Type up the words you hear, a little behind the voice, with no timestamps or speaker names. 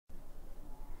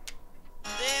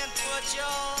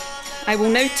I will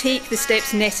now take the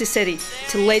steps necessary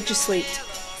to legislate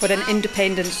for an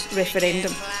independence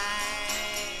referendum.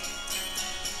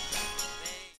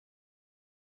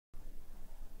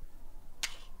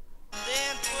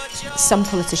 Some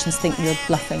politicians think you're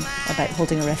bluffing about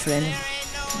holding a referendum.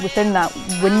 Within that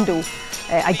window,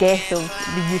 I guess, of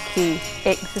the UK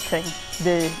exiting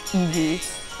the EU,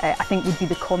 I think would be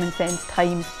the common sense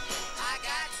time.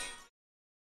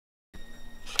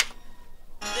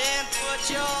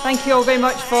 Thank you all very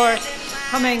much for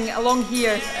coming along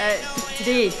here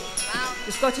today.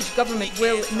 The Scottish Government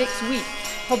will next week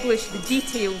publish the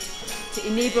details to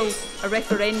enable a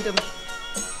referendum.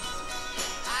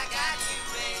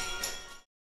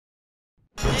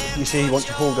 You say you want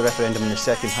to hold a referendum in the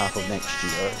second half of next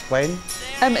year. When?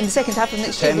 In the second half of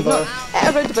next year. September?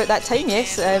 Around about that time,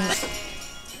 yes.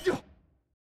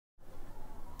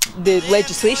 The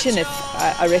legislation, if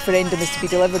a referendum is to be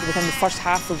delivered within the first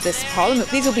half of this Parliament,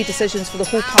 these will be decisions for the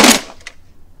whole Parliament.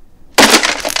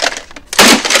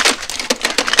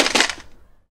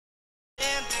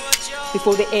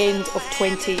 Before the end of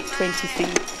 2023.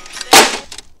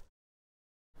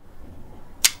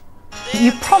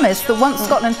 You promised that once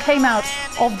Scotland came out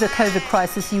of the COVID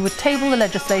crisis, you would table the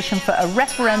legislation for a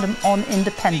referendum on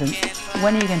independence.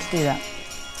 When are you going to do that?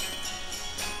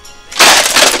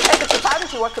 The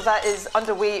preparatory work of that is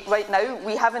underway right now.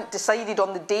 We haven't decided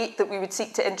on the date that we would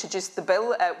seek to introduce the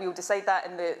bill. We will decide that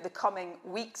in the coming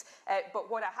weeks.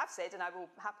 But what I have said, and I will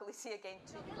happily say again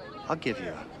to you... I'll give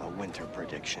you a winter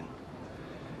prediction.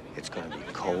 It's going to be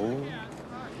cold,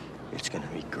 it's going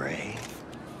to be grey,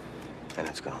 and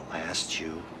it's going to last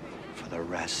you for the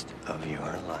rest of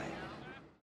your life.